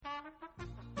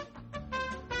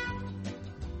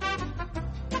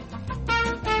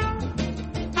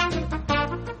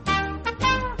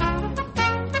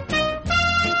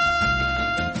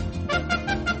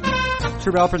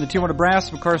True Alper and the Tijuana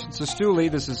Brass from Carson Sestouli.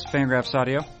 This is Fangraphs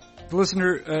Audio. The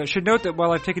listener should note that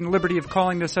while I've taken the liberty of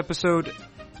calling this episode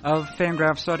of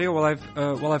Fangraphs Audio,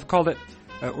 while I've called it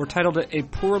or titled it a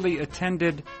poorly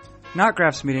attended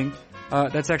Knotgraphs meeting,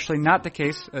 that's actually not the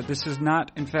case. This is not,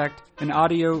 in fact, an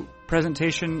audio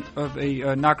presentation of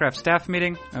a Knotgraphs staff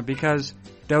meeting because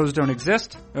those don't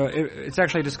exist. It's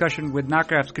actually a discussion with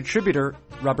Knotgraphs contributor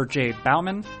Robert J.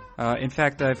 Bauman. In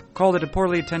fact, I've called it a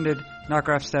poorly attended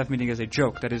Knotgraphs staff meeting as a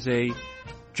joke. That is a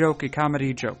joke, a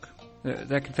comedy joke.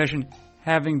 That confession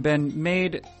having been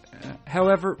made,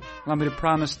 however, allow me to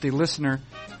promise the listener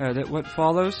that what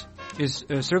follows is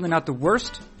certainly not the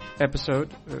worst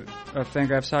episode of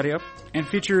Fangraphs Audio, and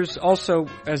features also,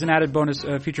 as an added bonus,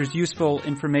 features useful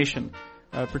information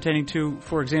pertaining to,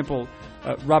 for example,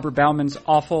 Robert Bauman's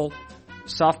awful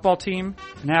softball team.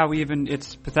 Now even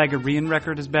its Pythagorean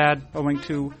record is bad, owing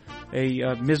to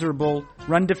a miserable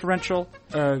run differential.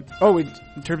 In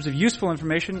terms of useful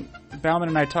information, Bauman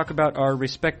and I talk about our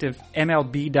respective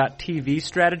MLB.TV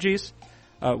strategies,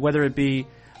 whether it be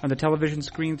on the television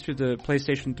screen through the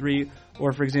PlayStation 3,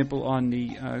 or, for example, on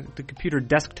the computer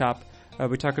desktop.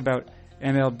 We talk about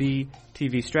MLB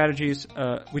TV strategies.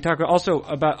 We talk also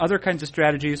about other kinds of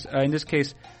strategies, in this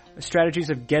case, strategies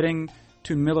of getting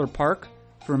to Miller Park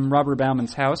from Robert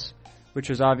Bauman's house, which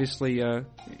is obviously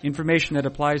information that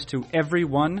applies to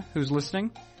everyone who's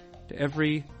listening, to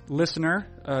every listener,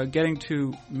 getting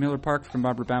to Miller Park from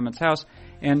Robert Bauman's house.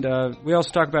 And we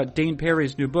also talk about Dane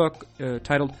Perry's new book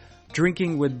titled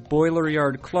Drinking with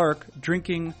Boileryard Clark,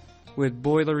 Drinking with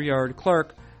Boileryard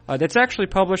Clark, that's actually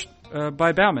published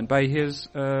by Bauman, by his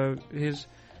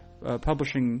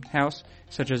publishing house,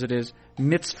 such as it is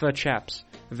Mitzvah Chaps,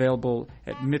 available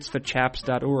at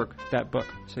mitzvahchaps.org, that book.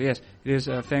 So yes, it is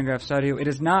Fangraphs Audio. It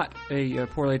is not a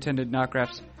poorly attended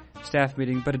Knotgraphs staff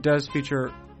meeting, but it does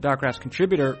feature Knotgraphs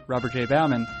contributor Robert J.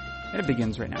 Bauman, and it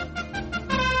begins right now.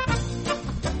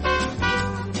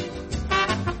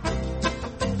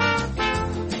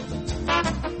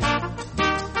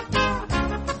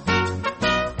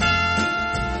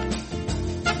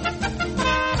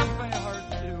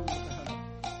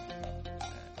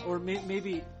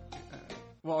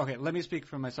 Let me speak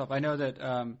for myself. I know that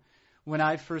when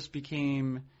I was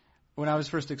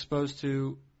first exposed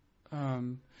to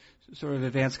sort of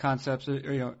advanced concepts,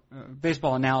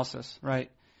 baseball analysis,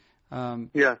 right? I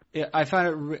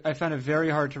found it very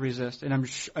hard to resist, and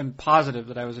I'm positive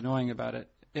that I was annoying about it,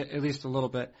 at least a little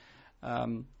bit.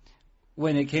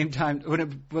 When it came time, I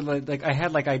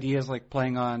had ideas like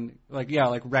playing on rec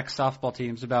softball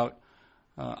teams about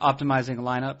optimizing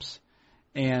lineups.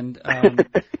 And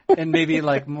and maybe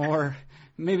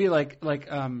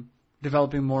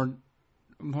developing more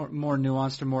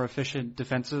nuanced or more efficient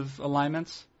defensive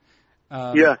alignments.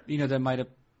 That might have.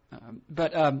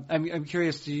 I'm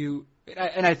curious. Do you?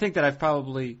 And I think that I've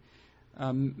probably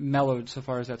mellowed so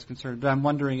far as that's concerned. But I'm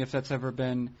wondering if that's ever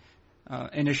been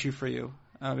an issue for you.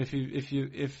 If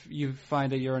you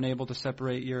find that you're unable to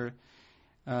separate your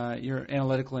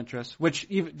analytical interests, which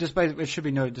it should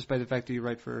be noted, despite the fact that you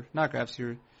write for Knotgraphs,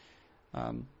 you're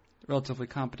relatively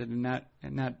competent in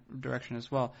that direction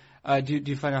as well. Do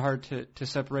you find it hard to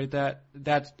separate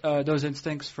those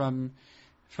instincts from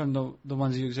the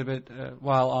ones you exhibit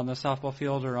while on the softball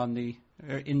field or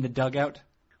in the dugout?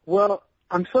 Well,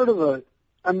 I'm sort of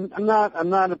I'm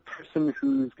not a person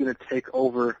who's going to take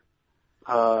over,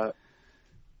 and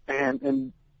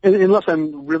unless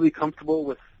I'm really comfortable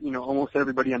with, almost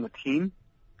everybody on the team,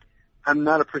 I'm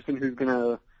not a person who's going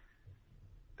to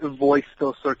voice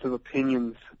those sorts of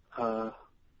opinions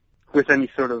with any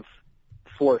sort of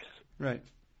force. Right.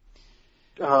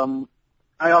 I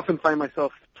often find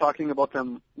myself talking about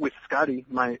them with Scotty,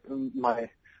 my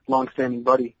long-standing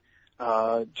buddy,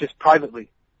 just privately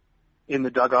in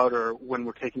the dugout or when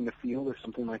we're taking the field or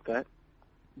something like that.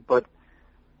 But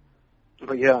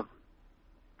yeah.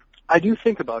 I do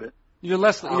think about it. You're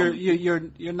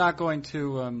not going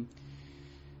to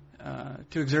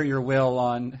exert your will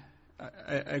on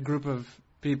a group of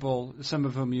people, some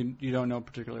of whom you don't know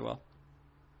particularly well.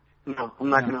 No, I'm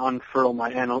not going to unfurl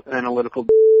my analytical.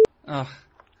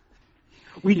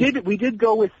 We did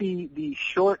go with the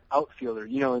short outfielder.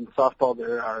 In softball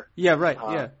there are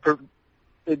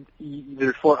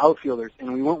there's 4 outfielders,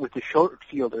 and we went with the short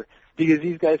fielder because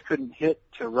these guys couldn't hit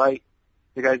to right.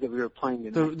 The guys that we were playing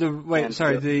in. They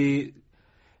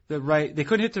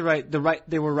couldn't hit to right.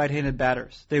 They were right-handed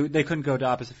batters. They couldn't go to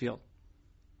opposite field.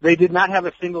 They did not have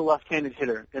a single left-handed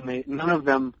hitter, and none of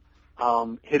them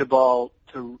hit a ball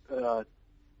to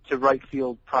right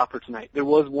field proper tonight. There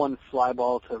was one fly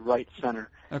ball to right center,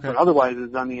 but otherwise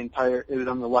it was on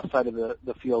the left side of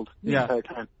the field the entire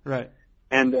time. Right.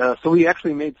 And so we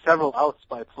actually made several outs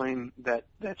by playing that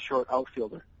short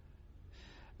outfielder.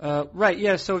 Right,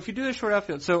 yeah, so if you do the short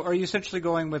outfield, so are you essentially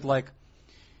going with, like,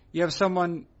 you have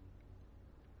someone,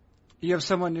 so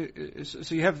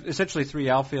you have essentially three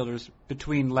outfielders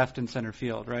between left and center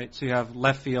field, right? So you have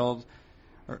left field,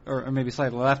 or maybe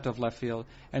slightly left of left field,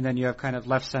 and then you have kind of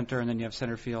left center, and then you have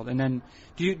center field. And then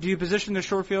do you position the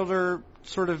short fielder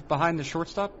sort of behind the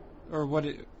shortstop, or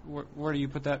where do you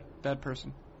put that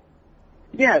person?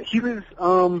 Yeah, he was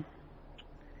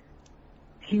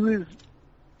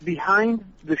behind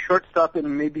the shortstop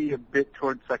and maybe a bit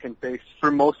towards second base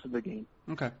for most of the game.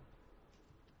 Okay.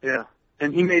 Yeah,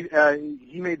 and he made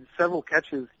several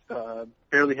catches,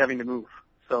 barely having to move.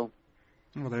 So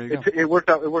well, there you go. It worked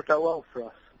out well for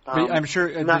us. I'm sure.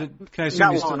 Can I assume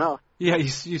not you well still? enough. Yeah,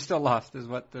 you still lost, is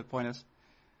what the point is.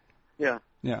 Yeah.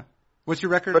 Yeah. What's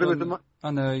your record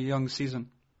on the young season?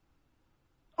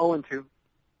 0-2.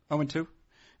 0-2.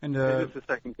 And it is the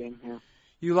second game. Yeah.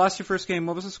 You lost your first game.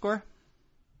 What was the score?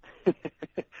 20-1.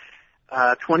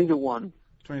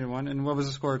 20-1. And what was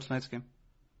the score of tonight's game?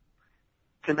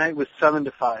 Tonight was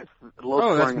 7-5.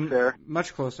 Low scoring affair.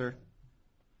 Much closer.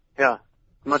 Yeah.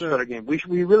 Much better game.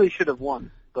 We really should have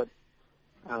won, but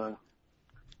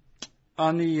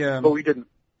on the but we didn't.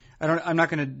 I'm not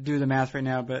going to do the math right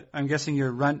now, but I'm guessing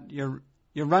your run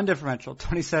differential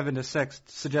 27-6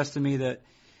 suggests to me that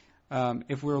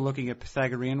if we were looking at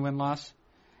Pythagorean win-loss,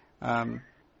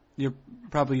 you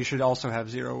should also have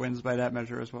 0 wins by that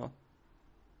measure as well.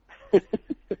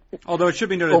 Although it should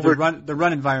be noted the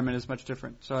run environment is much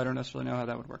different, so I don't necessarily know how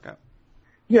that would work out.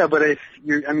 Yeah, but if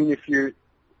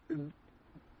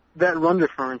that run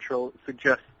differential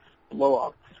suggests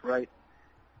blowouts, right?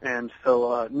 And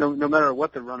so no matter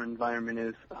what the run environment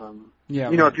is, if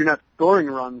you're not scoring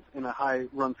runs in a high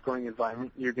run scoring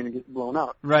environment, you're going to get blown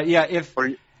out. Right. Yeah. Or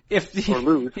lose.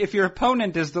 If your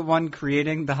opponent is the one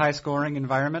creating the high scoring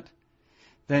environment,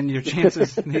 then your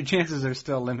chances are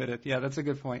still limited. Yeah, that's a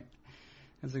good point.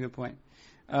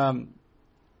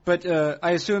 But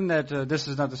I assume that this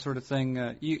is not the sort of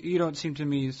thing. You don't seem to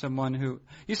me someone who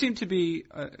you seem to be.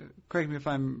 Correct me if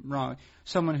I'm wrong.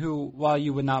 Someone who, while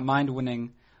you would not mind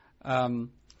winning,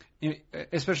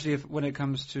 especially when it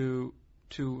comes to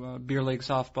beer league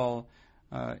softball,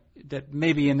 that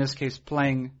maybe in this case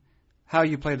playing how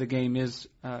you play the game is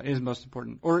most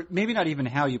important, or maybe not even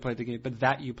how you play the game, but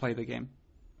that you play the game.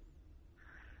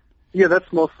 Yeah,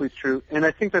 that's mostly true, and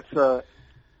I think that's.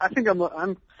 I think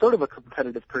I'm sort of a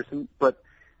competitive person, but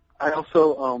I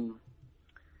also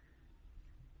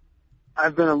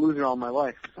I've been a loser all my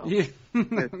life. So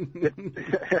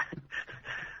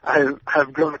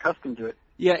I've grown accustomed to it.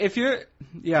 Yeah, if you're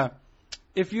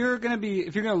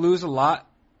gonna lose a lot,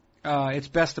 it's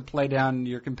best to play down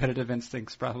your competitive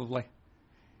instincts, probably.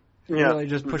 Yeah. Really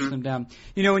just push them down.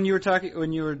 You know, when you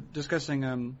were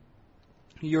discussing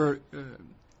your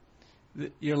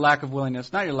lack of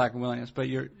willingness, not your lack of willingness, but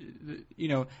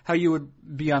how you would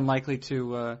be unlikely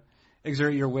to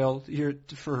exert your will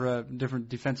for different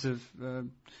defensive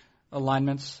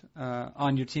alignments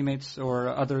on your teammates or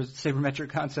other sabermetric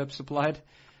concepts applied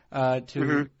to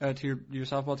your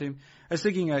softball team. I was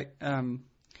thinking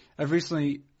I've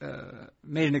recently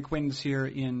made an acquaintance here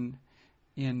in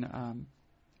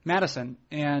Madison,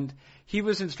 and he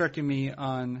was instructing me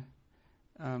on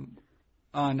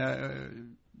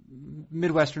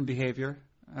Midwestern behavior.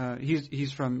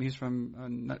 He's from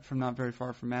not very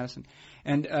far from Madison,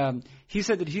 and he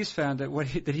said that he's found that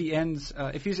that he ends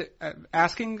if he's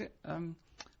asking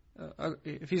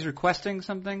if he's requesting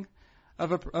something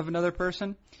of another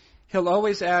person, he'll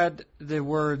always add the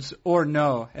words "or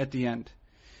no" at the end.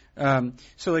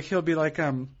 So like he'll be like,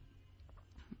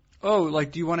 "Oh,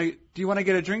 like do you want to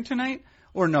get a drink tonight?"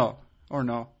 or no.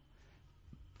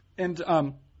 And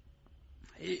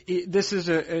this is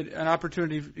an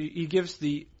opportunity. He gives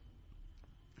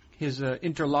his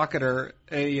interlocutor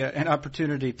an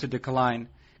opportunity to decline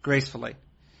gracefully,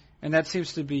 and that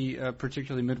seems to be a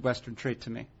particularly Midwestern trait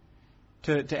to me.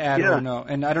 To add or no,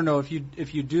 and I don't know if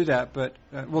you do that, but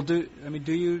do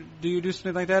you do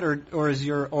something like that, or is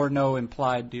your or no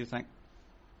implied? Do you think?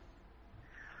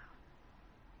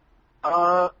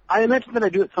 I imagine that I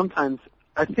do it sometimes.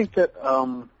 I think that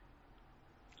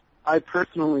I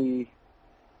personally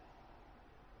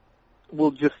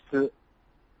will just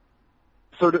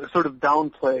sort of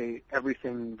downplay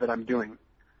everything that I'm doing,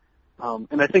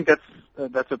 and I think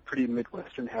that's a pretty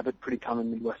Midwestern habit, pretty common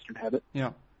Midwestern habit.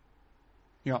 Yeah.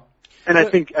 Yeah. And I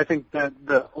think that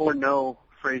the or no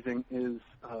phrasing is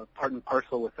part and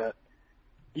parcel with that.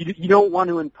 You don't want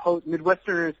to impose.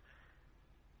 Midwesterners,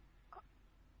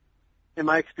 in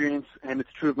my experience, and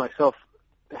it's true of myself,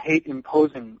 hate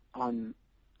imposing on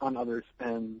others,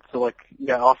 and so like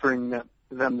offering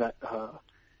them that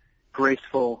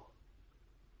graceful,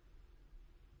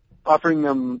 offering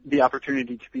them the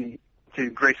opportunity to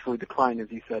gracefully decline,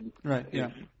 as you said. Right. Yeah.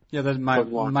 Yeah. That's my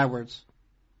words.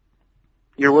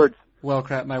 Your words.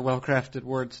 My well-crafted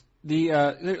words.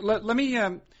 Let me.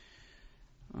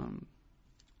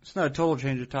 It's not a total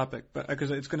change of topic, but because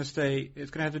it's going to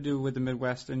have to do with the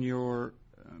Midwest and your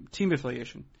team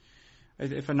affiliation.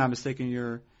 If I'm not mistaken,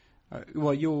 you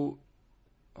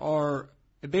are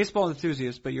a baseball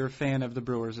enthusiast, but you're a fan of the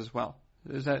Brewers as well.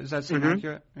 Does that seem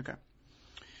accurate? Okay.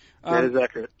 That is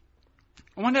accurate.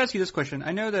 I wanted to ask you this question.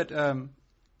 I know that.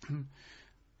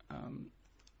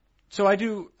 So I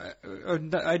do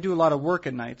a lot of work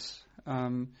at nights,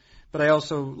 but I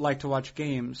also like to watch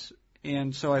games,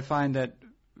 and so I find that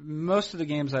most of the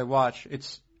games I watch,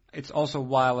 it's also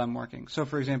while I'm working. So,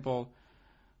 for example,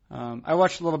 I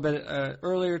watched a little bit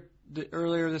earlier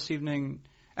this evening.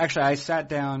 Actually, I sat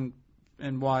down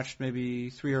and watched maybe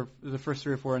the first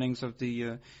 3 or 4 innings of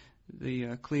the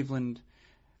Cleveland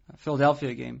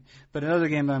Philadelphia game. But another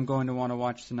game that I'm going to want to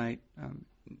watch tonight,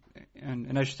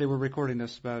 and I should say we're recording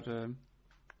this about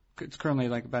it's currently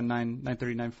like about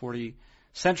 9:30, 9:40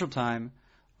 Central Time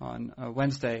on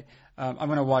Wednesday. I'm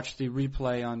going to watch the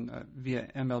replay on via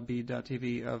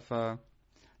MLB.TV of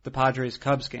the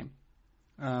Padres-Cubs game.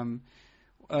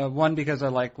 One, because I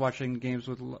like watching games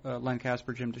with Len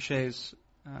Casper, Jim Deshaies,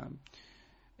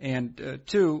 and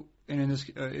two,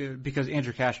 because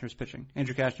Andrew Kashner is pitching.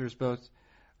 Andrew Kashner is both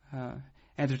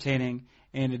entertaining,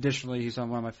 and additionally, he's on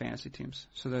one of my fantasy teams.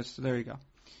 So there you go.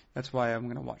 That's why I'm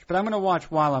going to watch. But I'm going to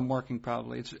watch while I'm working.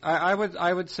 Probably. I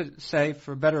would say,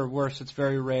 for better or worse, it's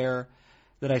very rare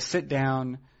that I sit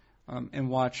down and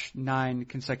watch 9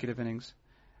 consecutive innings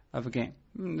of a game.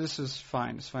 This is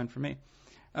fine. It's fine for me.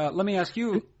 Let me ask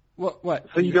you what.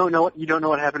 So you don't know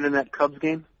what happened in that Cubs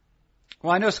game?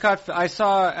 Well, I know I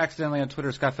saw accidentally on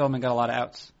Twitter Scott Feldman got a lot of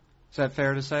outs. Is that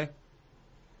fair to say?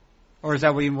 Or is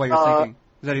that even what you're thinking?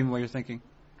 Is that even what you're thinking?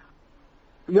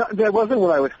 No, that wasn't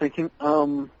what I was thinking.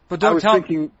 But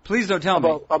please don't tell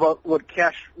me about what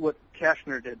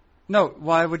Kashner did. No,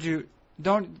 why would you?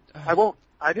 Don't. I won't.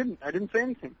 I didn't say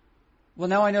anything. Well,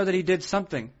 now I know that he did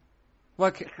something.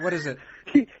 What is it?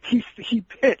 He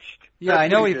pitched. Yeah, I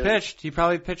know he pitched. He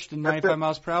probably pitched at 95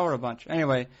 miles per hour a bunch.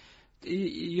 Anyway,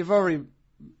 you haven't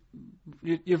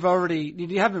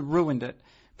ruined it.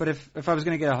 But if I was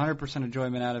going to get 100%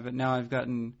 enjoyment out of it, now I've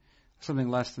gotten something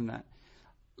less than that.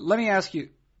 Let me ask you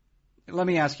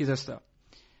this though.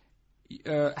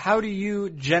 How do you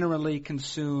generally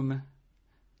consume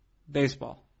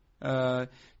baseball? I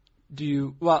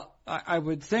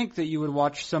would think that you would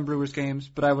watch some Brewers games,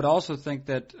 but I would also think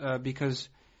that because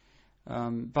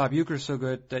Bob Uecker's so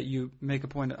good that you make a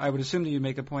point. I would assume that you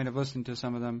make a point of listening to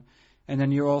some of them, and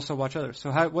then you also watch others.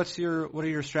 So what are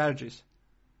your strategies?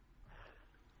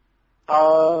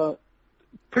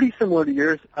 Pretty similar to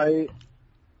yours.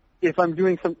 If I'm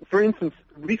doing for instance,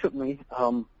 recently,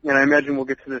 and I imagine we'll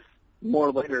get to this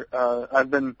more later, I've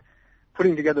been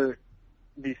putting together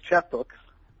these chapbooks,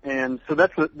 and so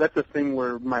that's a thing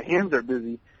where my hands are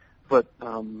busy, but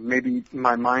maybe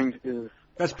my mind is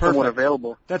somewhat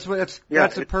available. That's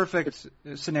a perfect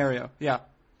scenario. Yeah.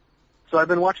 So I've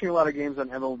been watching a lot of games on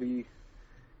MLB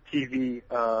TV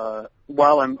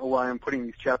while I'm putting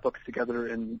these chapbooks together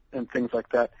and things like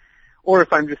that. Or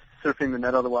if I'm just surfing the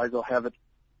net, otherwise I'll have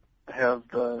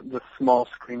the small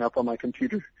screen up on my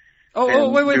computer.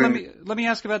 Wait. Let me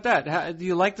ask about that. Do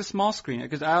you like the small screen?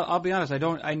 Because I'll be honest,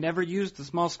 I never use the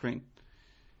small screen.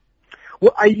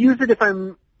 Well, I use it if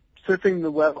I'm surfing the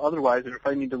web otherwise, or if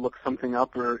I need to look something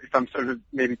up, or if I'm sort of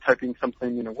maybe typing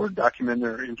something in a Word document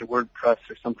or into WordPress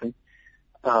or something.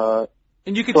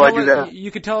 And you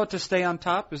could tell it to stay on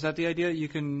top. Is that the idea?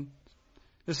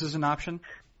 This is an option?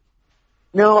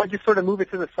 No, I just sort of move it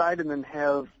to the side and then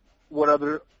have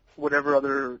whatever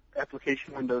other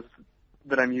application windows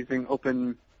that I'm using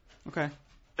open. Okay.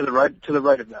 To the right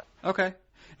of that. Okay.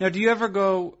 Now, do you ever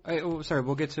go?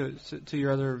 We'll get to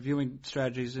your other viewing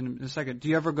strategies in a second. Do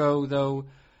you ever go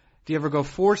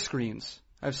 4 screens?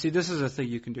 This is a thing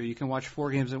you can do. You can watch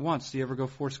 4 games at once. Do you ever go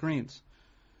 4 screens?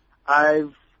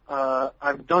 I've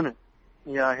done it.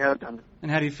 Yeah, I have done it.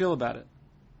 And how do you feel about it?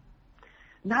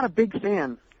 Not a big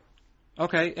fan.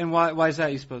 Okay, and why is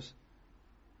that, you suppose?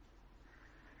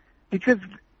 Because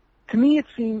to me it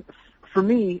seems, for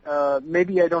me,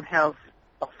 maybe I don't have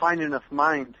a fine enough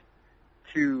mind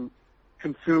to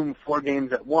consume 4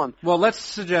 games at once. Well, let's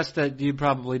suggest that you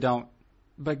probably don't,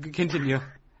 but continue.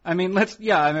 Let's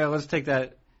take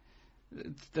that.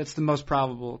 That's the most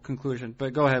probable conclusion.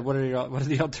 But go ahead. What are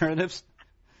the alternatives?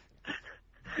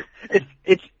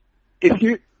 it's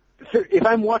if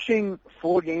I'm watching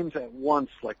 4 games at once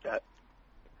like that,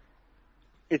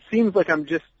 it seems like I'm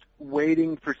just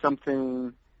waiting for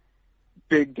something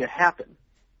big to happen.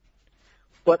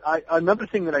 But another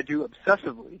thing that I do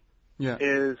obsessively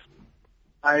is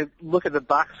I look at the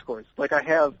box scores. Like I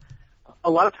have, a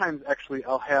lot of times actually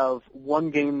I'll have one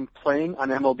game playing on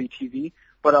MLB TV,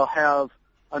 but I'll have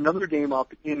another game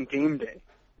up in game day.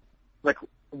 Like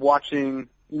watching,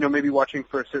 maybe watching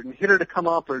for a certain hitter to come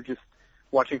up or just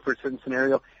watching for a certain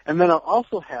scenario. And then I'll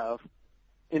also have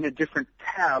in a different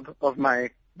tab of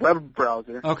my web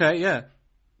browser. Okay, yeah.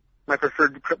 My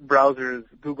preferred browser is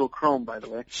Google Chrome, by the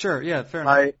way. Sure, yeah, fair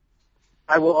enough.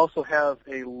 I will also have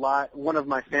one of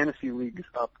my fantasy leagues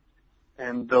up,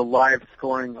 and the live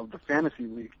scoring of the fantasy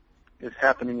league is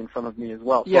happening in front of me as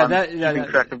well. So yeah, I'm keeping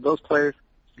track of those players.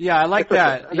 Yeah, I like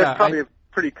that. That's probably a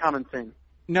pretty common thing.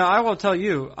 No, I will tell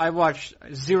you, I watch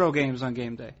 0 games on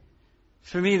game day.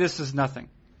 For me, this is nothing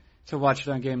to watch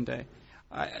it on game day.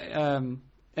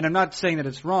 And I'm not saying that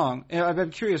it's wrong.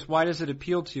 I'm curious, why does it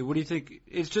appeal to you? What do you think?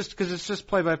 It's just because it's just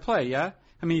play-by-play, yeah?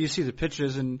 I mean, you see the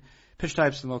pitches and pitch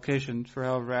types and locations for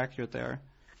however accurate they are.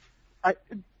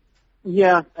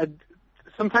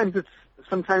 Sometimes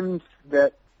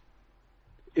that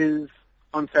is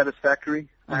unsatisfactory,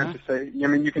 I have to say. I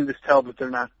mean, you can just tell that they're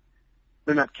not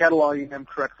cataloging them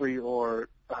correctly, or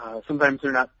sometimes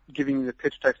they're not giving you the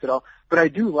pitch types at all. But I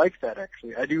do like that,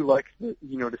 actually. I do like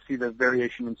to see the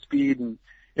variation in speed and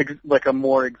like a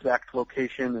more exact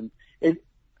location. And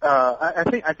I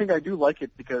think I do like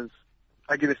it because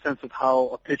I get a sense of how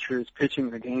a pitcher is pitching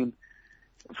the game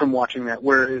from watching that.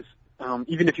 Whereas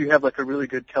even if you have like a really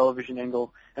good television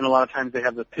angle, and a lot of times they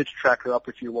have the pitch tracker up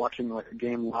if you're watching like a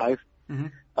game live,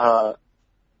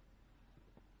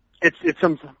 it's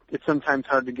sometimes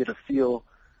hard to get a feel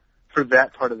for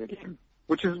that part of the game,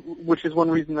 which is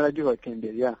one reason that I do like game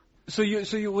day. Yeah. So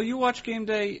will you watch game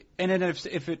day, and then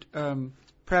if it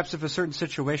perhaps if a certain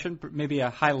situation, maybe a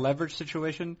high leverage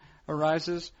situation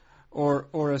arises,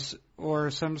 or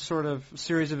some sort of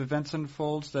series of events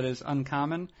unfolds that is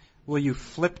uncommon, will you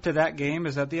flip to that game?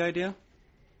 Is that the idea?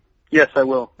 Yes, I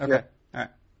will. Okay. Yeah. All right.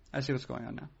 I see what's going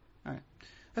on now. All right.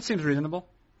 That seems reasonable.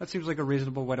 That seems like a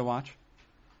reasonable way to watch.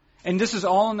 And this is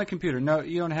all on the computer. No,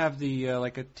 you don't have the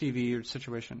like a TV or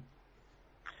situation.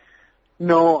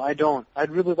 No, I don't.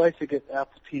 I'd really like to get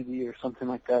Apple TV or something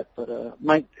like that, but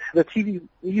the TV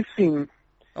you've seen.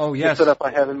 Oh yes. The setup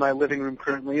I have in my living room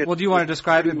currently. Well, do you want to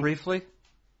describe it briefly?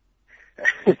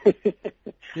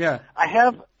 Yeah. I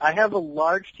have a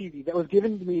large TV that was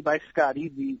given to me by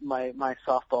Scotty, my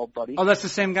softball buddy. Oh, that's the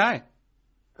same guy.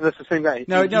 That's the same guy.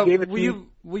 No. He gave it to me.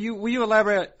 Will you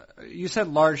elaborate? You said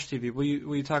large TV. Will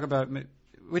you talk about?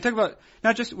 We talk about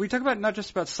not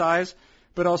just about size,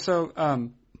 but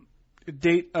also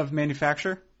date of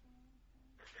manufacture.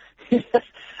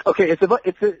 Okay,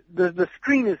 the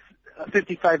screen is a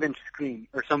 55-inch screen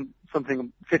or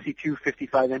something 52,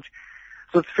 55-inch.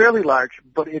 So it's fairly large,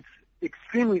 but it's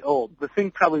extremely old. The thing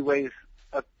probably weighs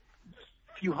a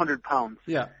few hundred pounds.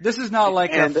 Yeah, this is not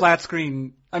like a flat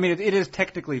screen. I mean, it is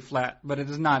technically flat, but it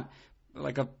is not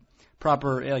like a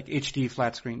proper like HD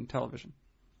flat screen television.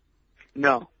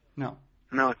 No,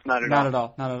 it's not at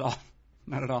all.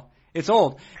 Not at all. It's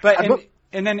old, but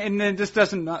and then this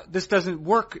doesn't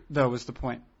work though. Is the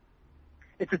point?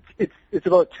 It's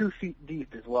about 2 feet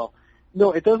deep as well.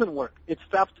 No, it doesn't work. It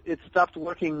stopped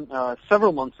working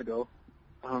several months ago.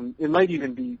 It might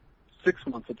even be 6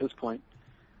 months at this point.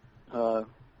 I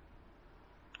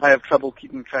have trouble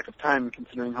keeping track of time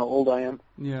considering how old I am.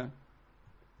 Yeah.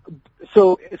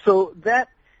 So that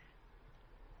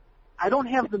I don't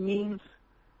have the means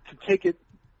to take it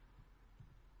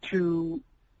to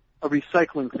a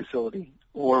recycling facility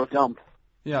or a dump.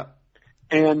 Yeah.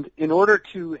 And in order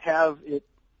to have it,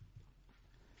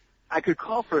 I could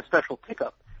call for a special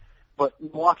pickup, but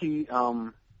Milwaukee,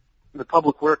 the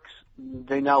Public Works,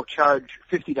 they now charge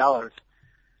 $50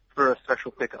 for a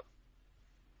special pickup.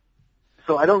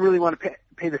 So I don't really want to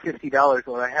pay the $50,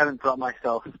 or I haven't brought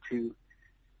myself to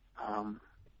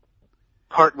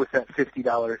part with that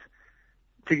 $50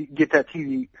 to get that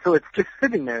TV. So it's just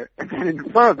sitting there, and then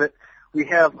in front of it, we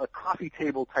have a coffee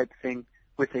table type thing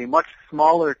with a much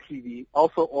smaller TV,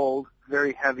 also old,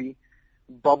 very heavy,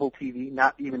 bubble TV,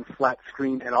 not even flat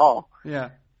screen at all. Yeah.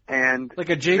 And like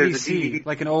a JVC,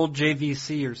 like an old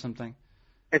JVC or something.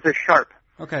 It's a Sharp.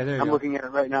 Okay, there you go. I'm looking at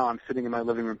it right now. I'm sitting in my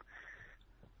living room.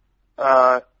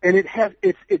 And it's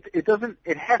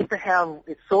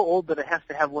so old that it has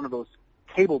to have one of those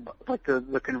cable, like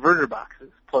the converter boxes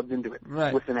plugged into it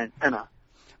with an antenna.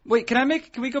 Wait, can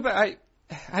we go back?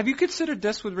 Have you considered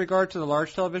this with regard to the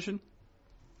large television?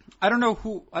 I don't know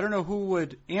who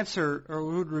would answer or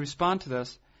who would respond to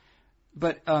this,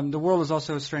 but the world is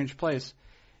also a strange place.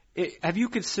 Have you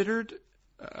considered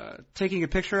taking a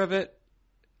picture of it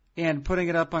and putting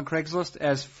it up on Craigslist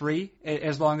as free,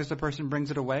 as long as the person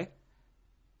brings it away?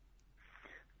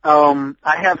 I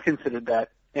have considered that,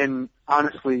 and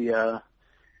honestly,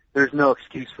 there's no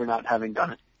excuse for not having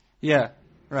done it. Yeah,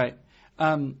 right.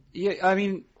 Yeah, I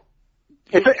mean,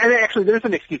 and actually, there's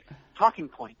an excuse. Talking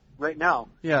point right now.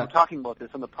 Yeah. We're talking about this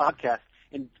on the podcast,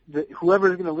 and whoever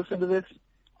is going to listen to this,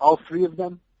 all three of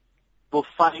them, will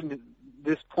find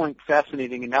this point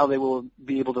fascinating, and now they will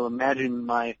be able to imagine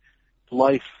my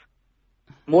life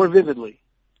more vividly,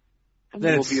 and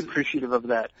they will be appreciative of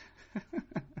that.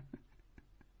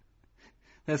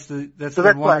 That's so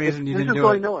the one reason you didn't do it. This is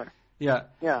going nowhere. Yeah.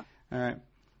 Yeah. All right.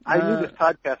 I knew this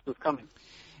podcast was coming.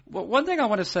 Well, one thing I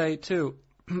want to say too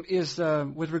is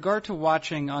with regard to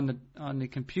watching on the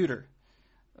computer,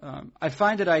 I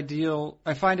find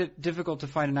it difficult to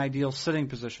find an ideal sitting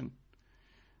position.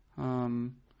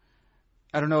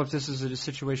 I don't know if this is a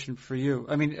situation for you.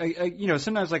 I mean,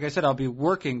 sometimes, like I said, I'll be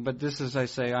working, but this is, I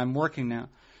say, I'm working now.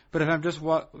 But if I'm just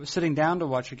sitting down to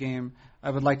watch a game, I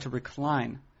would like to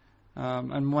recline.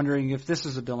 I'm wondering if this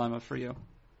is a dilemma for you.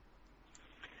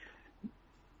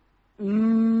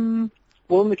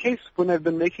 Well, in the case when I've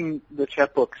been making the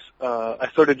chapbooks, I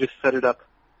sort of just set it up.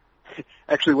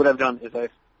 Actually, what I've done is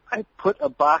I put a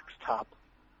box top,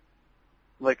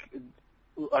 like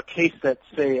a case that,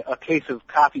 say, a case of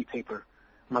copy paper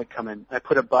might come in. I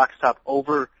put a box top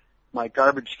over my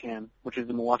garbage can, which is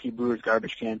the Milwaukee Brewers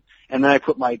garbage can, and then I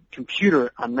put my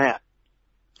computer on that.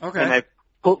 Okay. And I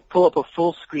pull up a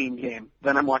full screen game.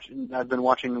 Then I've been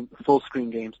watching full screen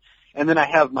games, and then I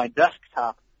have my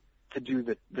desktop to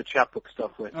do the chapbook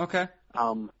stuff with. Okay.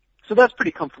 So that's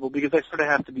pretty comfortable because I sort of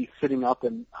have to be sitting up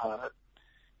and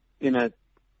in a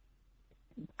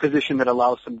position that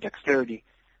allows some dexterity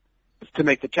to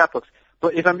make the chapbooks.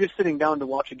 But if I'm just sitting down to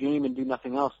watch a game and do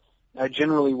nothing else, I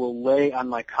generally will lay on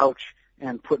my couch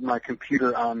and put my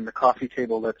computer on the coffee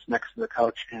table that's next to the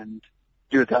couch and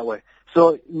do it that way.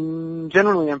 So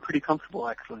generally, I'm pretty comfortable.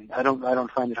 Actually, I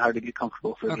don't find it hard to get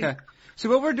comfortable for a game. Okay. So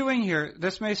what we're doing here,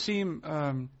 this may seem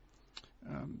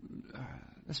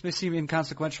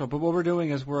inconsequential, but what we're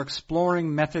doing is we're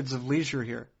exploring methods of leisure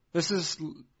here. This is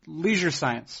leisure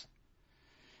science,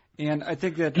 and I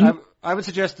think that I would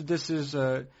suggest that this is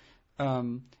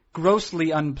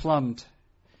grossly unplumbed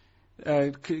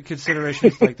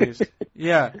considerations like these.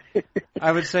 Yeah,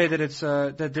 I would say that it's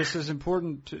that this is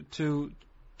important to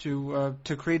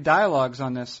create dialogues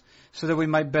on this so that we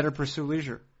might better pursue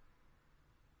leisure.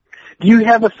 Do you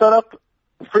have a setup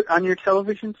on your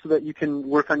television so that you can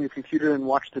work on your computer and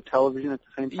watch the television at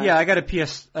the same time? Yeah, I got a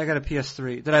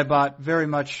PS3 that I bought very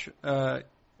much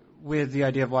with the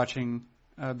idea of watching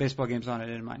baseball games on it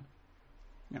in mind.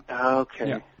 Yeah. Okay.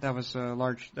 Yeah, that was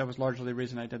largely the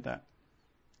reason I did that.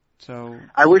 So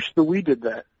I wish the Wii did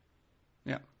that.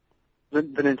 Yeah. The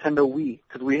Nintendo Wii,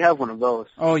 because we have one of those.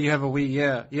 Oh, you have a Wii?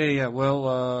 Yeah.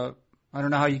 Well, I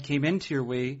don't know how you came into your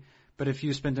Wii, but if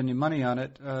you spent any money on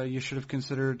it, you should have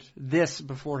considered this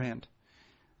beforehand.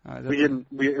 We didn't.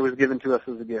 It was given to us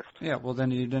as a gift. Yeah. Well,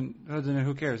 then you didn't. Then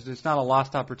who cares? It's not a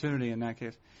lost opportunity in that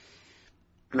case.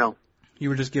 No. You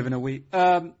were just given a Wii.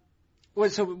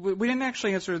 So we didn't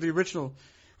actually answer the original.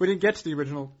 We didn't get to the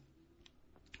original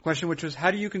question, which was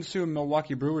how do you consume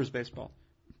Milwaukee Brewers baseball?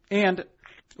 And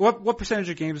what percentage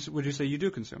of games would you say you do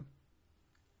consume?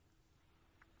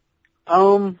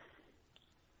 Well,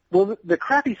 the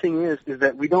crappy thing is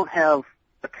that we don't have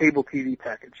a cable TV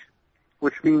package,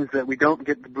 which means that we don't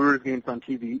get the Brewers games on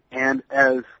TV. And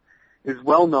as is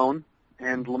well known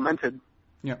and lamented,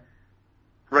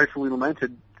 rightfully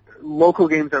lamented, local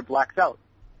games are blacked out.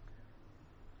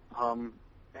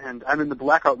 And I'm in the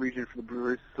blackout region for the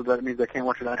Brewers, so that means I can't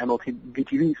watch it on MLB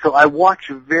TV. So I watch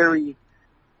very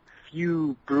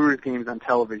few Brewers games on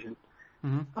television.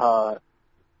 Mm-hmm.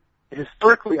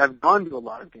 Historically, I've gone to a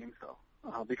lot of games, though,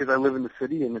 because I live in the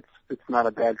city, and it's not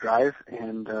a bad drive,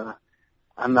 and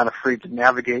I'm not afraid to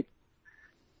navigate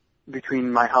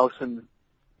between my house and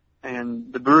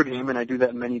the Brewer game, and I do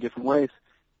that in many different ways,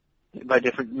 by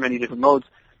many different modes.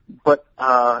 But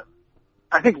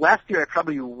I think last year I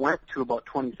probably went to about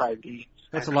 25 games.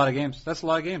 That's a lot of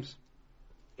games.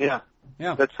 Yeah.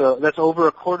 Yeah. That's over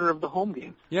a quarter of the home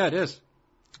games. Yeah, it is.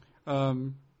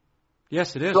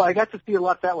 Yes, it is. So I got to see a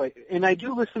lot that way. And I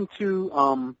do listen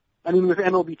to, with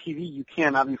MLB TV, you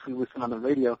can obviously listen on the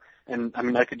radio. And,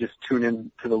 I could just tune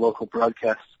in to the local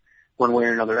broadcasts one way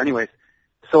or another anyways.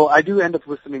 So I do end up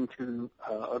listening to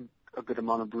a good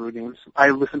amount of Brewer games. I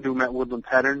listen to them at Woodland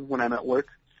Pattern when I'm at work.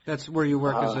 That's where you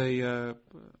work as a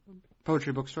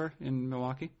poetry bookstore in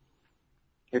Milwaukee?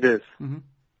 It is. Mm-hmm.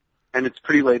 And it's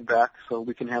pretty laid back, so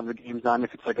we can have the games on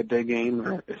if it's like a day game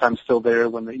or if I'm still there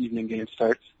when the evening game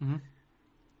starts.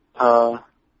 Mm-hmm.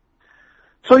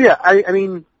 So yeah, I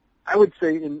mean, I would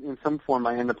say in some form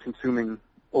I end up consuming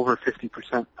over 50%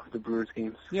 of the Brewers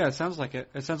games. Yeah, it sounds like it.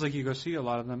 It sounds like you go see a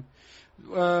lot of them.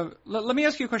 Let me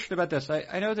ask you a question about this.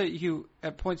 I know that you,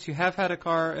 at points you have had a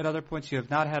car, at other points you have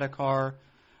not had a car.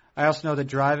 I also know that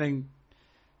driving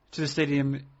to the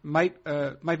stadium might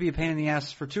be a pain in the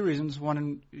ass for two reasons.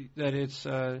 One, that it's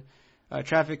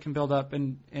traffic can build up,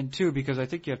 and two, because I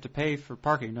think you have to pay for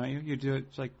parking, don't you? You do it,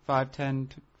 it's like $5,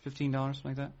 $10, $15, something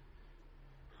like that?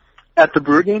 At the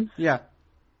Brewer games? Yeah.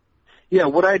 Yeah,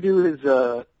 what I do is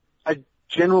I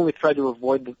generally try to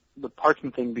avoid the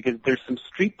parking thing because there's some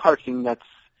street parking that's,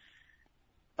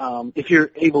 if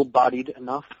you're able-bodied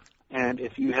enough and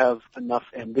if you have enough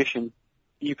ambition,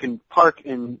 you can park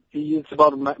in, it's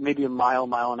about maybe a mile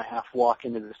and a half walk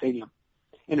into the stadium.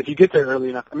 And if you get there early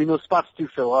enough, I mean, those spots do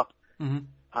fill up,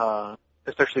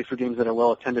 especially for games that are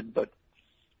well attended, but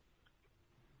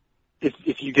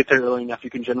if you get there early enough, you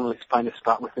can generally find a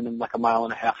spot within like a mile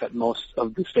and a half at most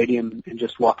of the stadium and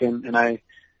just walk in. And I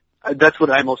that's what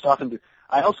I most often do.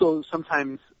 I also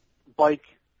sometimes bike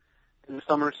in the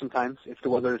summer. Sometimes, if the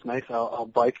weather is nice, I'll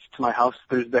bike to my house.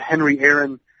 There's the Henry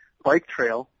Aaron bike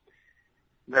trail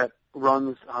that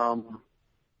runs,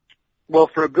 well,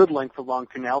 for a good length along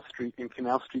Canal Street, and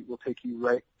Canal Street will take you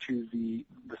right to the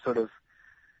sort of,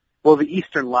 well, the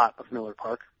eastern lot of Miller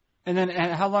Park. And then,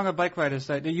 how long a bike ride is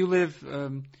that? You live,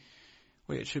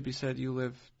 it should be said, you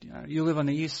live on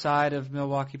the east side of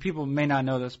Milwaukee. People may not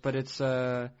know this, but it's,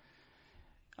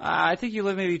 I think you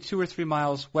live maybe 2 or 3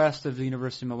 miles west of the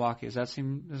University of Milwaukee. Is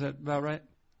that about right?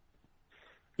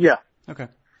 Yeah. Okay.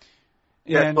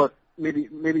 Yeah, but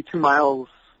maybe 2 miles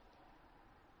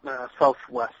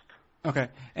southwest. Okay.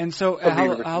 And so,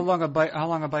 how long a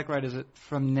bike ride is it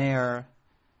from there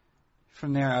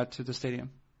out to the stadium?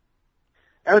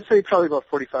 I would say probably about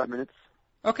 45 minutes.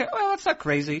 Okay, well, that's not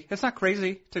crazy. It's not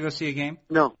crazy to go see a game.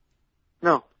 No.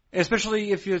 Especially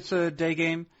if it's a day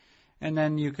game, and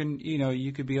then you could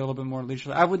be a little bit more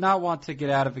leisurely. I would not want to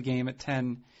get out of a game at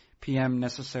 10 p.m.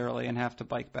 necessarily and have to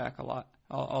bike back a lot,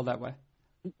 all that way.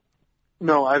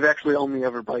 No, I've actually only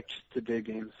ever biked to day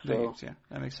games. So day games, yeah,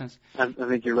 that makes sense. I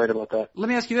think you're right about that. Let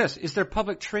me ask you this. Is there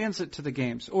public transit to the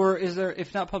games? Or is there,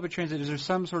 if not public transit, is there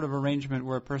some sort of arrangement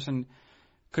where a person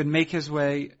could make his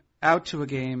way out to a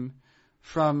game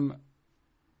from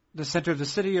the center of the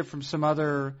city or from some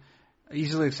other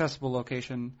easily accessible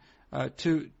location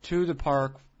to the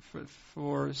park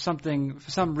for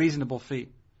some reasonable fee?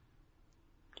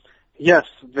 Yes,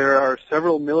 there are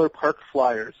several Miller Park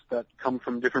flyers that come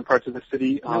from different parts of the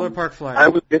city. Miller Park flyers. I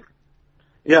would get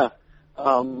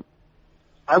on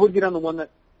the one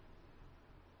that.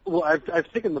 Well,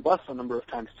 I've taken the bus a number of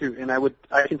times too, and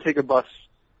I can take a bus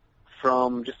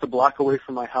from just a block away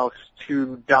from my house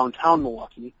to downtown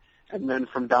Milwaukee, and then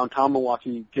from downtown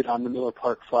Milwaukee get on the Miller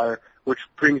Park flyer, which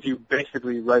brings you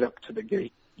basically right up to the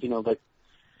gate. Like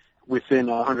within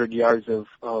 100 yards of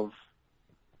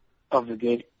the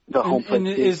gate. The home plate. And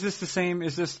is this the same?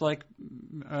 Is this like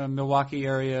Milwaukee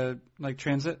area like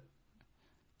transit?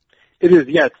 It is.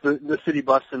 Yeah, it's the city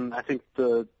bus, and I think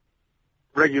the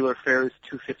regular fare is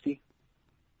 $2.50.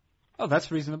 Oh,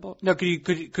 that's reasonable. No,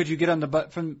 could you get on the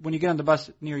bus when you get on the bus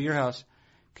near your house?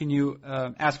 Can you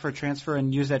ask for a transfer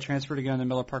and use that transfer to get on the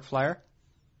Miller Park flyer?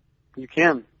 You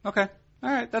can. Okay. All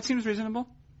right. That seems reasonable.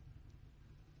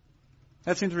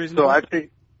 So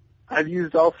I've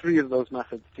used all three of those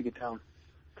methods to get down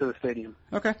to the stadium.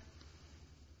 Okay.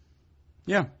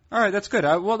 Yeah. All right. That's good.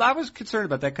 I was concerned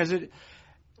about that because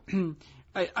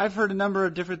I've heard a number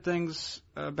of different things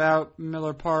about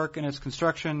Miller Park and its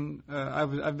construction.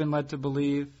 I've been led to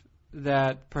believe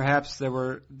that perhaps there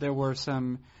were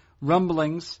some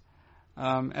rumblings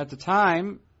at the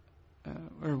time,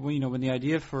 or when the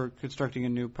idea for constructing a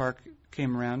new park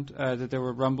came around, that there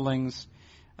were rumblings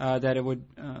that it would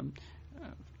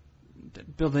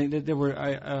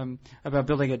about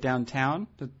building it downtown.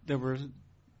 That there were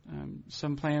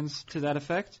some plans to that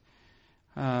effect.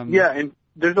 Yeah, and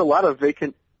there's a lot of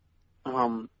vacant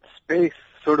space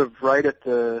sort of right at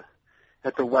the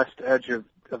west edge of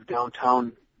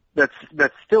downtown that's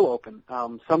still open.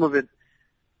 Some of it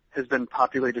has been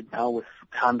populated now with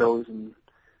condos and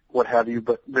what have you,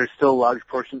 but there's still a large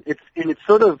portion. It's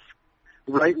sort of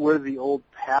right where the old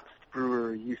Pabst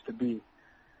Brewery used to be.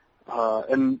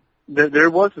 And there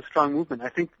was a strong movement. I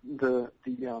think the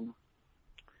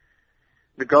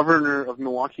the governor of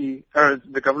Milwaukee, or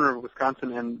the governor of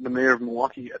Wisconsin and the mayor of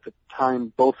Milwaukee at the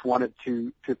time both wanted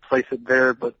to place it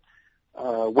there, but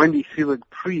Wendy Selig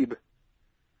Priebe,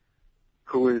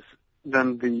 who is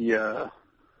then the,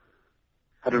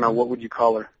 I don't know, what would you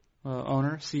call her?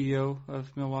 Owner, CEO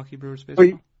of Milwaukee Brewers baseball?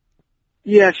 Well,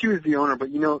 yeah, she was the owner,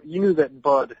 but you knew that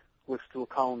Bud was still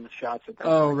calling the shots at that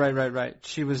point. Right.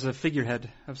 She was a figurehead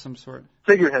of some sort.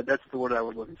 Figurehead, that's the word I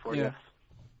was looking for, yes.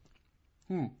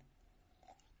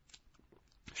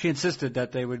 She insisted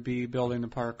that they would be building the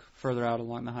park further out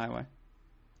along the highway.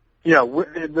 Yeah,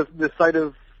 the site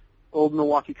of old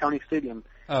Milwaukee County Stadium.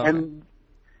 Oh, okay. And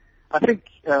I think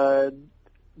the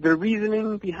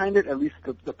reasoning behind it, at least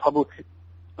the public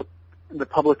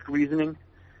reasoning,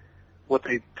 what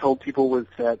they told people was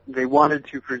that they wanted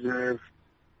to preserve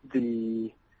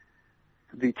the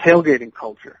tailgating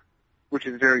culture, which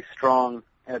is very strong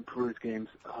at Brewers games.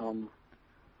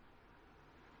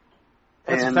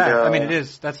 That's a fact. I mean, it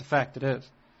is. That's a fact. It is.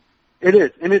 It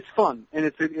is, and it's fun,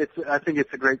 and I think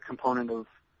it's a great component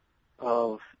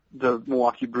of the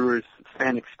Milwaukee Brewers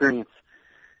fan experience.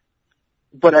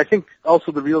 But I think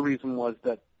also the real reason was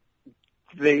that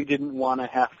they didn't want to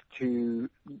have to.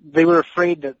 They were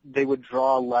afraid that they would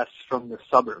draw less from the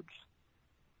suburbs,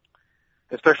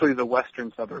 especially the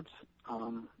western suburbs,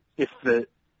 if the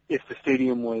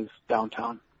stadium was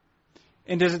downtown.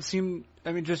 And does it seem?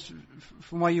 I mean, just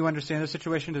from what you understand the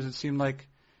situation, does it seem like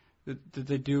that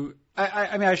they do?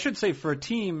 I mean, I should say for a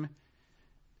team,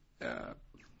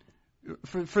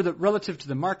 for the relative to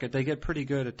the market, they get pretty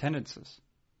good attendances.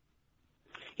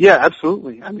 Yeah,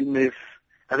 absolutely. I mean,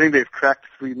 I think they've cracked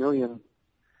 3 million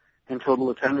in total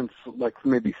attendance, like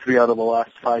maybe 3 out of the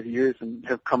last 5 years, and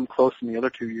have come close in the other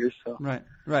 2 years. So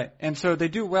right, and so they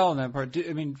do well in that part.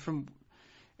 I mean, from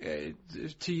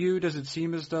to you, does it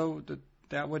seem as though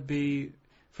that would be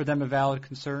for them a valid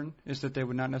concern? Is that they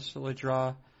would not necessarily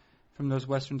draw from those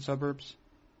western suburbs?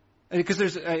 Because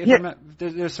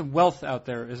there's some wealth out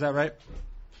there. Is that right?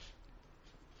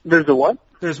 There's a what?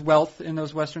 There's wealth in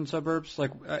those western suburbs,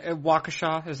 like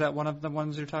Waukesha. Is that one of the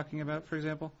ones you're talking about, for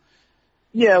example?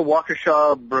 Yeah,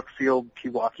 Waukesha, Brookfield,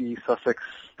 Pewaukee, Sussex,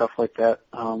 stuff like that.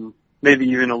 Maybe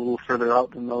even a little further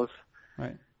out than those.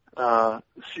 Right.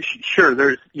 Sure.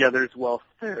 There's wealth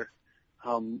there.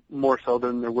 More so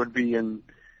than there would be in,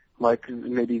 like,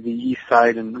 maybe the east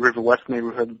side and River West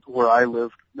neighborhood where I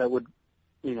live. That would,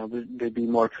 they'd be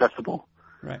more accessible.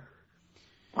 Right.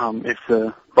 If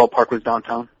the ballpark was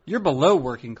downtown. You're below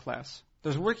working class.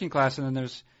 There's working class, and then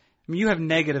there's. I mean, you have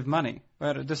negative money.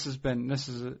 Right?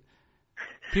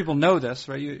 People know this,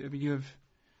 right? You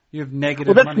have negative.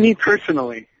 Well, that's money. me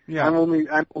personally. Yeah. I'm only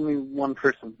one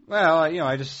person. Well,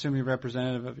 I just assume you're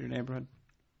representative of your neighborhood.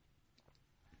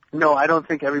 No, I don't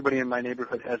think everybody in my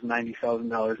neighborhood has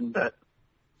 $90,000 in debt.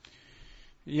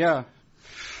 Yeah.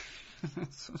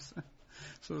 so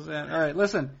sad. All right,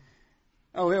 listen.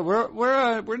 Oh yeah,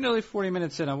 we're nearly 40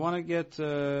 minutes in. I want to get.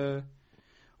 Well,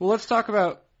 let's talk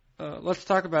about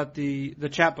the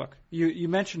chapbook. You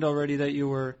mentioned already that you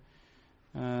were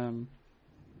that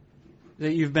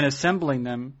you've been assembling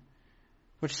them,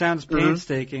 which sounds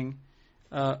painstaking.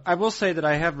 I will say that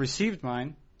I have received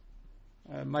mine.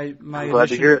 My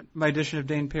edition of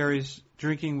Dane Perry's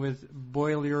Drinking with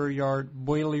Boiler Yard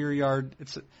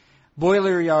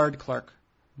Clark.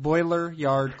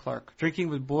 Drinking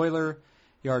with Boiler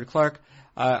Yard Clark.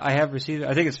 I have received it.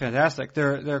 I think it's fantastic.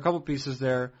 There are a couple pieces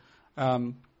there,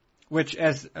 which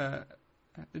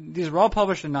these are all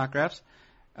published in Knotgraphs.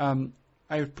 I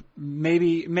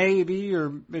maybe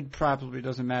or it probably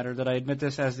doesn't matter that I admit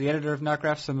this as the editor of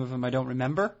Knotgraphs. Some of them I don't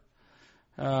remember.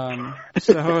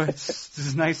 So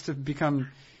it's nice to become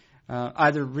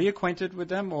either reacquainted with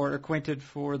them or acquainted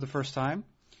for the first time.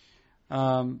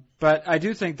 But I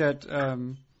do think that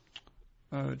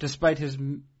despite his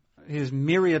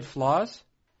myriad flaws,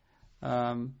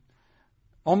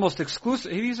 almost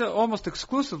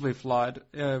exclusively flawed.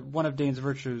 One of Dane's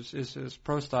virtues is his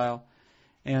prose style,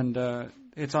 and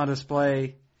it's on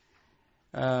display.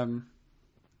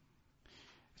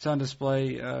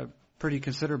 Pretty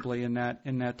considerably in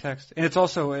that text, and it's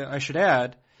also I should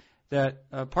add that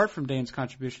apart from Dane's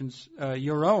contributions,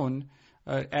 your own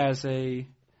as a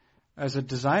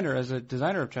designer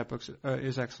of chapbooks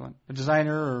is excellent. A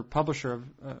designer or publisher of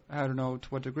I don't know to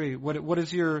what degree.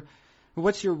 What's your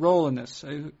role in this?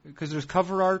 Because there's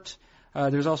cover art,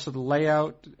 there's also the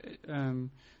layout.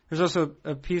 There's also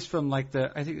a piece from I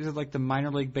think is it like the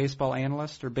minor league baseball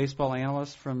analyst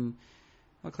from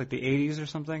looks like the 80s or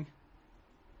something.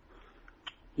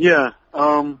 Yeah,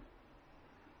 I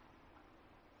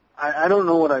don't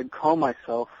know what I'd call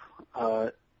myself.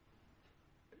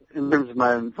 in terms of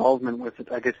my involvement with it,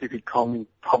 I guess you could call me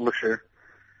publisher.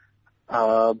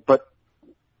 But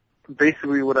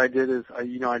basically what I did is I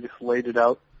just laid it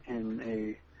out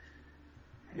in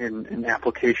an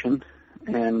application,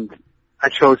 and I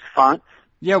chose fonts.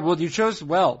 Yeah, well, you chose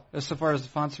well as so far as the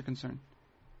fonts are concerned.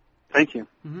 Thank you.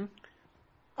 Mm-hmm.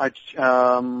 I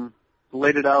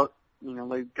laid it out,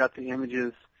 got the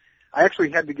images. I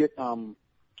actually had to get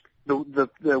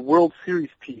the World Series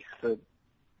piece, the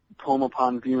poem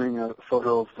upon viewing a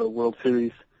photo of the World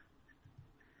Series.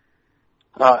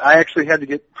 I actually had to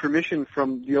get permission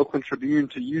from the Oakland Tribune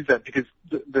to use that because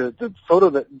the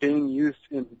photo that Dane used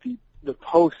in the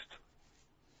post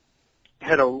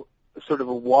had a sort of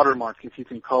a watermark, if you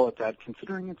can call it that,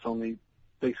 considering it's only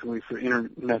basically for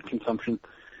internet consumption.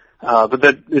 But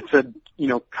that it said,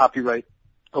 copyright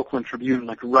Oakland Tribune,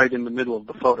 like right in the middle of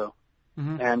the photo.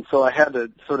 Mm-hmm. And so I had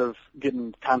to sort of get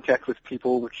in contact with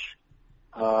people, which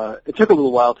it took a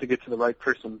little while to get to the right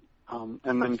person, and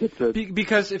then get to...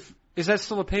 Because is that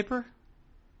still a paper?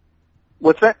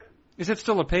 What's that? Is it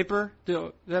still a paper,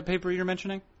 that paper you're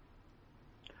mentioning?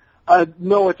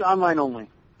 No, it's online only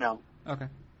now. Okay.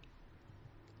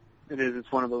 It is.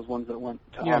 It's one of those ones that went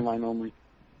to online only.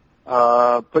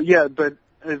 But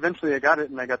eventually I got it,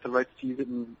 and I got the rights to use it,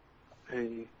 and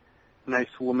a nice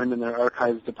woman in their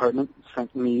archives department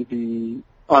sent me the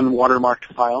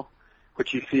unwatermarked file,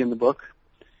 which you see in the book.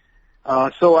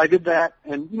 So I did that,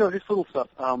 and, just little stuff.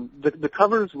 The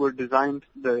covers were designed,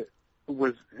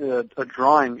 was a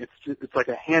drawing. It's like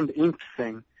a hand-inked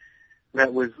thing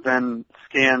that was then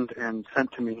scanned and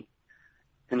sent to me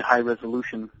in high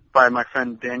resolution by my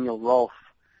friend Daniel Rolfe,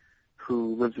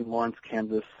 who lives in Lawrence,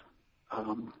 Kansas.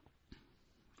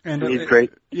 And he's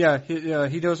great. Yeah,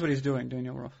 he knows what he's doing,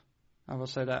 Daniel Rolfe. I will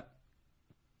say that.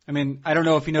 I mean, I don't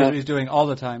know if he knows what he's doing all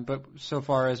the time, but so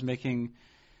far as making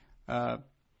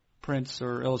prints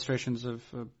or illustrations of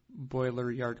Boiler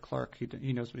Yard Clark,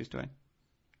 he knows what he's doing.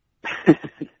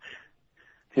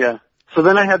 Yeah. So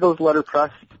then I had those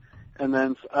letterpressed, and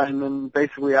then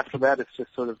basically after that it's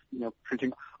just sort of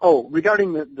printing. Oh,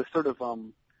 regarding the sort of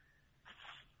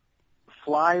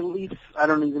fly leaves, I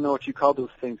don't even know what you call those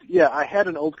things. Yeah, I had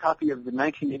an old copy of the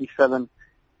 1987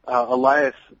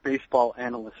 Elias Baseball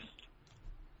Analyst,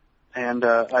 and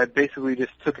I basically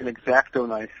just took an X-Acto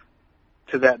knife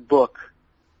to that book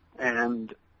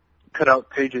and cut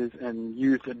out pages and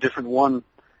used a different one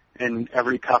in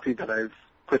every copy that I've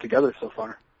put together so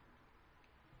far.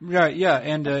 Right, yeah,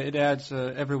 and it adds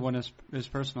everyone is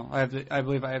personal. I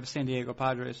believe I have San Diego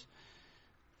Padres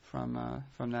from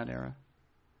that era.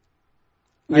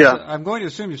 Yeah. I'm going to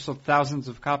assume you've sold thousands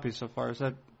of copies so far. Is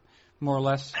that more or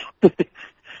less?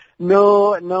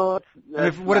 No.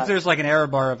 What if there's like an error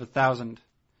bar of 1,000?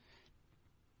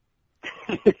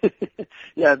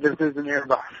 Yeah, there's an error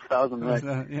bar of 1,000,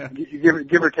 right? Yeah.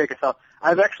 Give or take 1,000.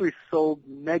 I've actually sold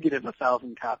negative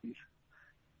 1,000 copies.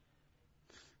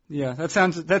 Yeah, that's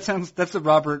the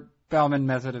Robert Bauman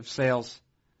method of sales.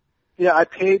 Yeah,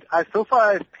 I've paid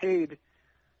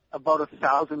about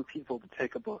 1,000 people to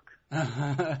take a book.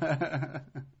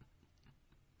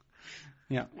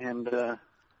 Yeah. And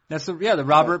that's the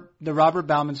Robert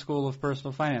Bauman School of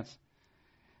Personal Finance.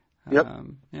 Yep.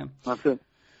 Yeah. That's it.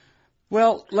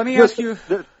 Well, let me ask you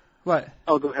what?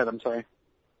 Oh, go ahead. I'm sorry.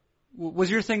 Was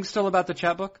your thing still about the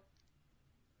chapbook?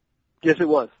 Yes, it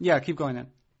was. Yeah, keep going then.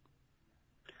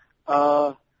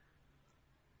 I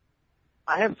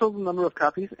have sold a number of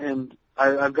copies, and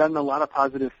I've gotten a lot of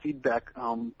positive feedback,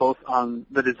 both on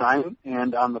the design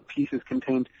and on the pieces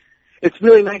contained. It's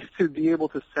really nice to be able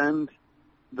to send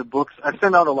the books. I've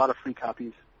sent out a lot of free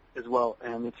copies as well,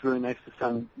 and it's really nice to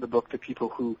send the book to people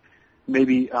who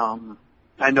maybe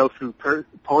I know through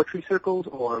poetry circles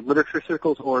or literature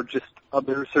circles or just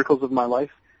other circles of my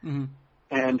life, mm-hmm.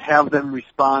 and have them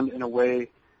respond in a way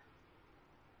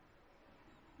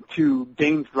to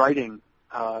Dane's writing,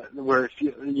 where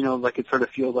it sort of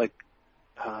feels like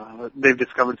they've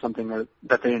discovered something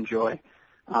that they enjoy,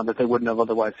 that they wouldn't have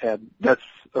otherwise had. That's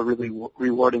a really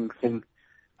rewarding thing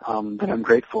that I'm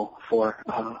grateful for.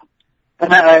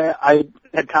 And I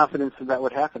had confidence that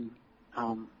would happen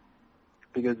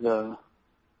because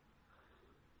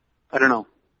I don't know.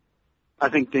 I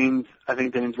think Dane's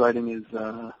writing is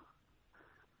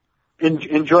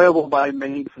enjoyable by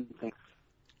many different things.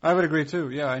 I would agree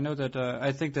too. Yeah, I know that.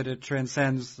 I think that it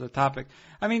transcends the topic.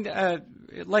 I mean,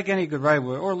 like any good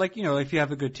writer, or like if you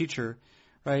have a good teacher,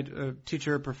 right? A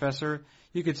teacher, a professor,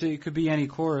 you could say it could be any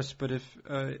course, but if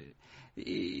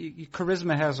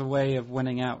charisma has a way of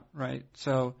winning out, right?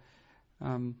 So,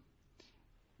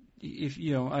 if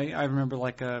I remember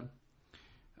like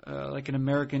like an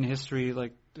American history,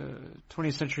 like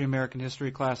 20th century American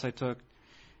history class I took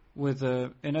with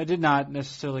and I did not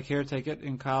necessarily care to take it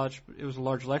in college. It was a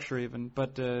large lecture even,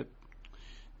 but the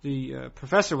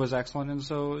professor was excellent, and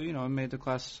so it made the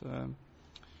class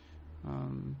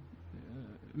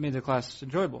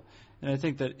enjoyable. And I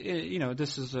think that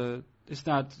this is it's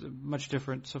not much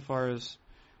different so far as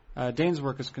Dane's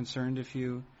work is concerned. If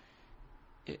you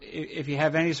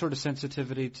have any sort of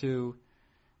sensitivity to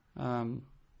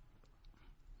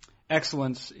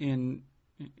excellence in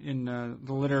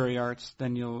the literary arts,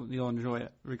 then you'll enjoy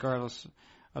it, regardless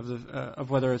of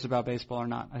whether it's about baseball or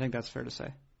not. I think that's fair to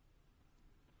say.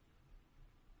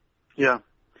 Yeah,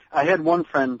 I had one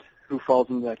friend who falls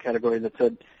into that category that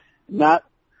said, not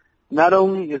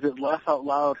only is it laugh out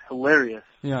loud hilarious,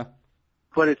 yeah,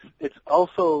 but it's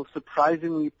also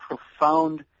surprisingly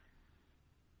profound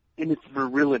in its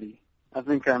virility. I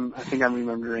think I'm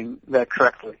remembering that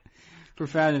correctly.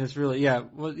 Profound in its really, yeah.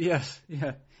 Well, yes,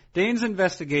 yeah. Dane's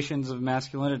investigations of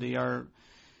masculinity are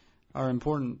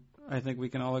important. I think we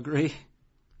can all agree.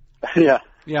 Yeah.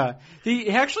 Yeah. He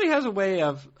actually has a way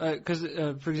of, because,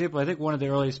 for example, I think one of the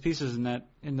earliest pieces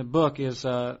in the book is,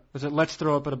 was it Let's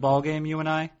Throw Up at a Ball Game, You and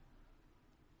I?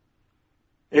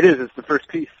 It is. It's the first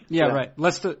piece. Yeah, right.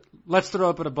 Let's throw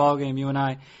up at a ball game, You and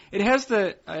I. It has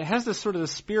the sort of the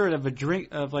spirit of a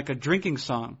drinking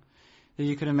song that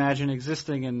you can imagine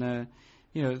existing in the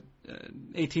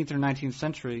 18th or 19th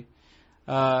century,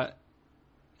 and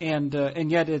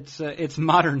yet it's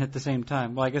modern at the same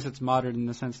time. Well, I guess it's modern in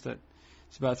the sense that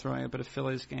it's about throwing up at a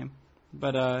Phillies game,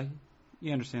 but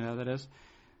you understand how that is.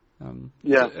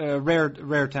 Yeah. Rare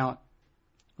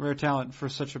talent for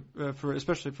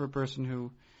especially for a person who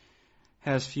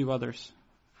has few others.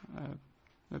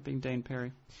 That being Dane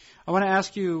Perry. I want to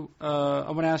ask you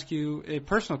a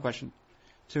personal question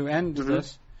to end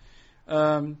this.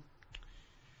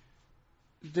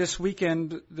 This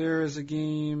weekend there is a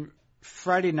game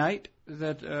Friday night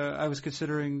that I was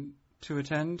considering to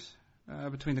attend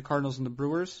between the Cardinals and the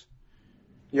Brewers.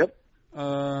 Yep.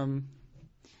 And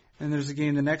there's a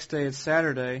game the next day. It's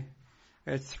Saturday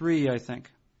at 3, I think.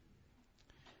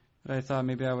 But I thought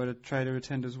maybe I would try to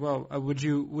attend as well. Would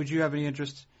you have any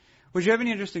interest? Would you have any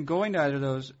interest in going to either of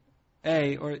those?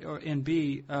 A or and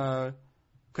B? Could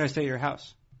I stay at your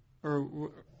house,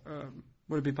 or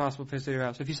would it be possible if I stay at your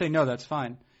house? If you say no, that's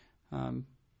fine.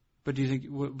 But do you think?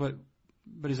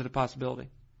 But is it a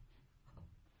possibility?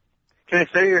 Can I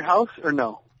stay at your house or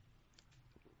no?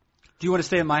 Do you want to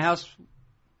stay at my house?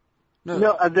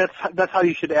 No, that's how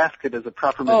you should ask it as a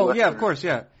proper Midwesterner. Oh yeah, of course,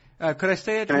 yeah. Could I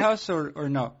stay at your house or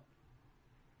no?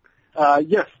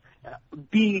 Yes.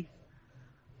 B.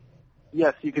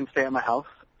 Yes, you can stay at my house.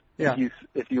 Yeah.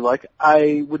 If you like.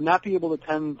 I would not be able to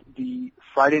attend the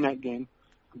Friday night game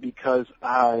because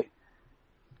I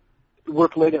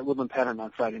work late at Woodland Pattern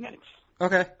on Friday nights.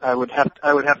 Okay. I would have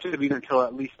to be there until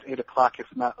at least 8:00, if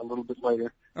not a little bit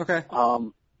later. Okay.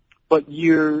 But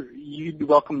you'd be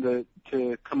welcome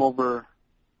to come over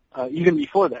even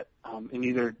before that. And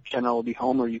either Jenna will be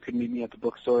home, or you could meet me at the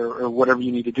bookstore, or whatever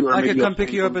you need to do. Or I maybe could come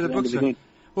pick you up at the bookstore.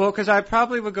 Well, because I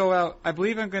probably would go out. I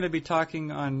believe I'm going to be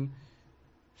talking on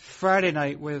Friday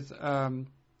night with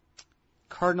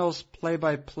Cardinals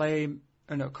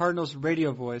Cardinals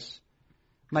radio voice,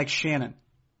 Mike Shannon.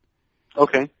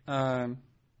 Okay. Not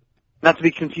to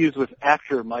be confused with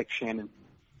actor Mike Shannon.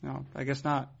 No, I guess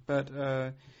not. But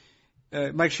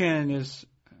Mike Shannon is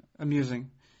amusing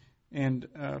and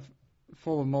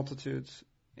full of multitudes.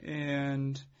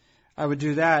 And I would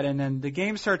do that, and then the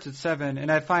game starts at 7,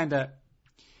 and I find that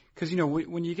because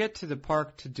when you get to the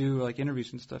park to do like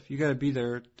interviews and stuff, you got to be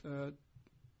there.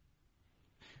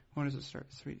 When does it start?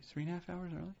 3.5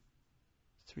 hours early?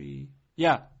 3.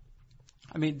 Yeah.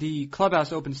 I mean, the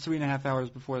clubhouse opens 3.5 hours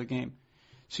before the game,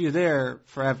 so you're there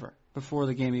forever before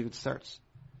the game even starts.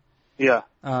 Yeah.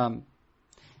 And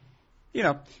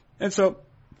so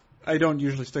I don't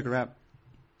usually stick around.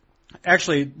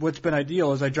 Actually, what's been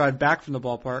ideal is I drive back from the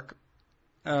ballpark.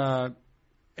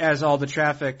 As all the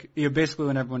traffic, basically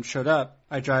when everyone showed up,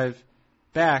 I drive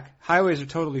back. Highways are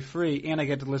totally free, and I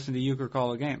get to listen to Euchre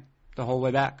call a game the whole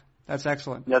way back. That's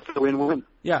excellent. That's a win-win.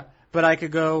 Yeah, but I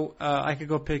could go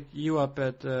pick you up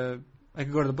at. I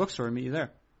could go to the bookstore and meet you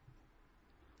there.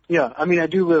 Yeah, I mean, I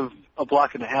do live a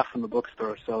block and a half from the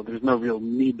bookstore, so there's no real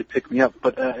need to pick me up.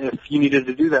 But if you needed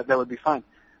to do that, that would be fine.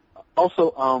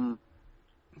 Also,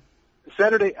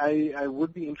 Saturday, I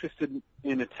would be interested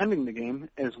in attending the game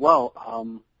as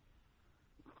well,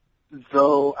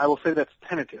 though I will say that's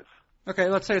tentative. Okay,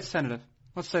 let's say it's tentative.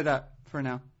 Let's say that for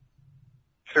now.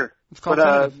 Sure. Let's call it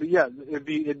tentative. But yeah,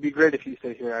 it'd be great if you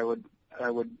stay here. I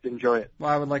would enjoy it. Well,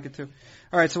 I would like it too.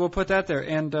 All right, so we'll put that there,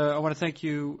 and I want to thank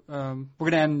you. We're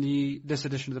going to end this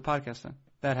edition of the podcast then,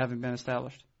 that having been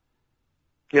established.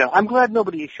 Yeah, I'm glad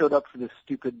nobody showed up for this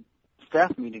stupid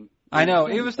staff meeting. I know.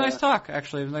 It was nice talk,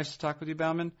 actually. It was nice to talk with you,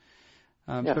 Bauman,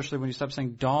 especially when you stopped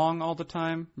saying dong all the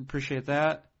time. Appreciate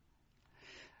that.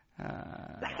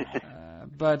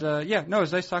 But it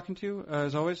was nice talking to you,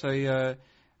 as always.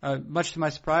 Much to my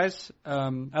surprise, I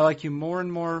like you more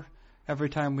and more every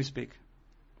time we speak.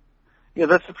 Yeah,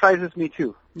 that surprises me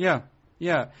too. Yeah.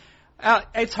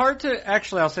 It's hard to,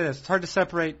 actually, I'll say this, it's hard to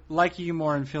separate liking you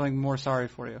more and feeling more sorry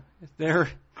for you. They're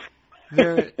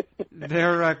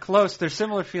close, they're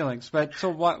similar feelings, but so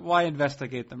why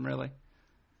investigate them, really?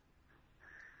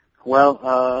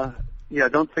 Well,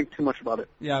 don't think too much about it.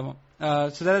 Yeah, I won't.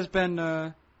 So that has been,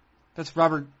 that's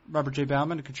Robert J.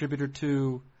 Bauman, a contributor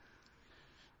to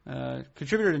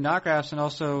Knotgraphs, and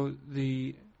also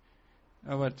the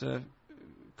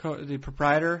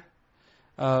proprietor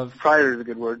of... Proprietor is a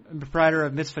good word. Proprietor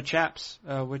of Mitzvah Chaps,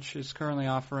 which is currently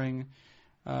offering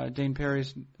Dane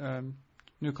Perry's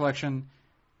new collection,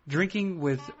 Drinking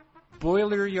with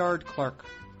Boiler Yard Clark.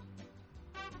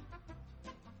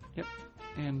 Yep.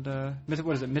 And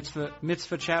what is it?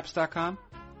 Mitzvahchaps.com?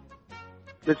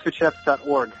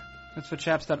 Mitzvahchaps.org.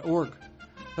 Mitzvahchaps.org.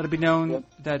 Let it be known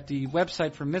that the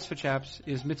website for Mitzvah Chaps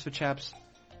is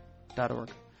mitzvahchaps.org.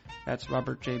 That's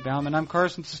Robert J. Bauman. I'm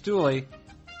Carson Sestouli,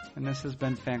 and this has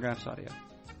been Fangraphs Audio.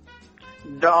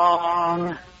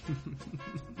 Dong!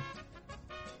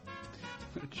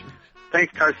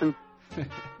 Thanks, Carson.